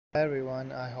Hi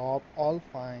everyone, I hope all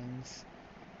finds.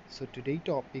 So today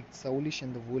topic Saulish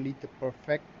and the Wooly, the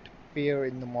perfect pair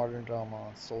in the modern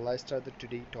drama. So let's start the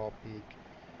today topic.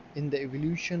 In the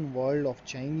evolution world of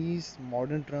Chinese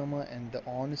modern drama and the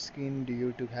on-screen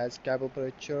duo has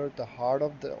captured the heart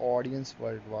of the audience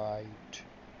worldwide.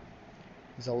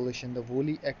 Zaulish and the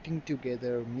Wooly acting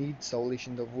together meet Zaulish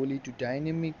and the Wooly to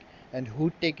dynamic and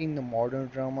who taking the modern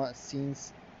drama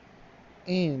scenes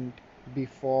and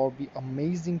before the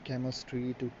amazing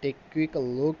chemistry to take quick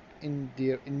look in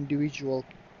their individual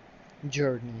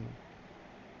journey.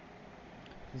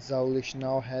 Zaulish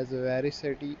now has a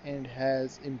veracity and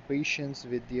has impatience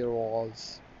with their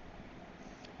roles.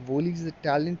 Wooly is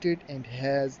talented and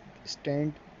has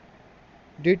standard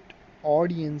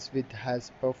audience with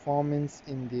his performance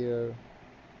in their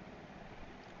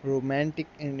romantic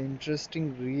and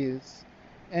interesting reels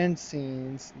and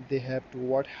scenes they have to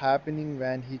what happening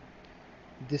when he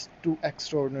this two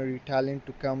extraordinary talent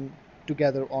to come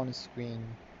together on screen.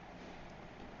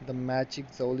 The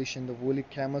magic, Zolish and the Wooly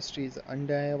chemistry is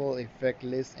undeniable,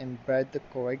 effectless, and brought the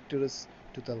characters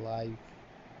to the life.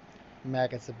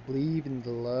 Make us believe in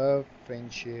the love,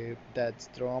 friendship, that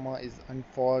drama is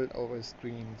unfold over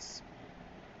screens.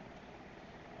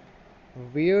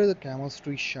 Where the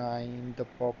chemistry shine, the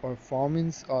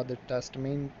performance are the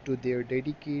testament to their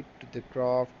dedication to the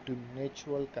craft to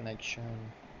natural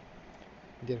connection.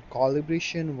 Their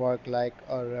collaboration work like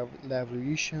a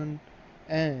revolution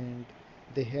and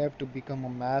they have to become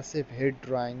a massive hit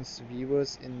drawing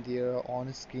viewers in their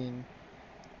on-screen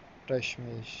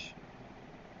Tashmish.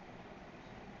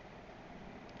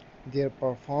 Their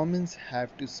performance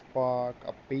have to spark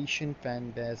a patient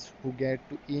fan base who get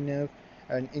to enough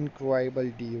an incredible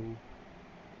deal.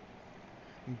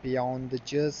 Beyond the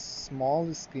just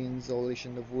small screen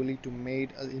resolution, the Wooly to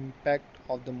made an impact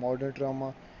of the modern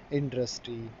drama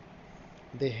industry.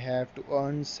 They have to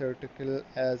earn certificate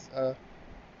as a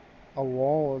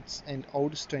awards and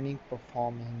outstanding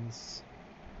performance.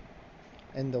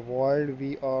 In the world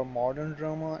we are modern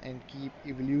drama and keep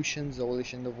evolution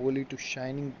resolution the volley to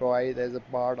shining bright as a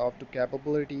part of the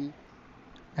capability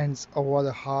and over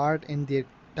the heart and their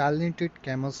talented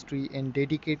chemistry and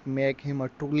dedicate make him a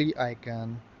truly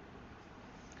icon.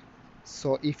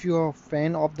 So if you are a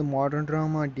fan of the modern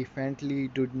drama, definitely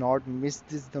do not miss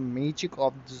this the magic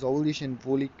of Zolish and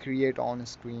Wooly create on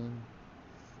screen.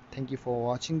 Thank you for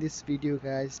watching this video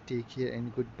guys. Take care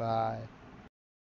and goodbye.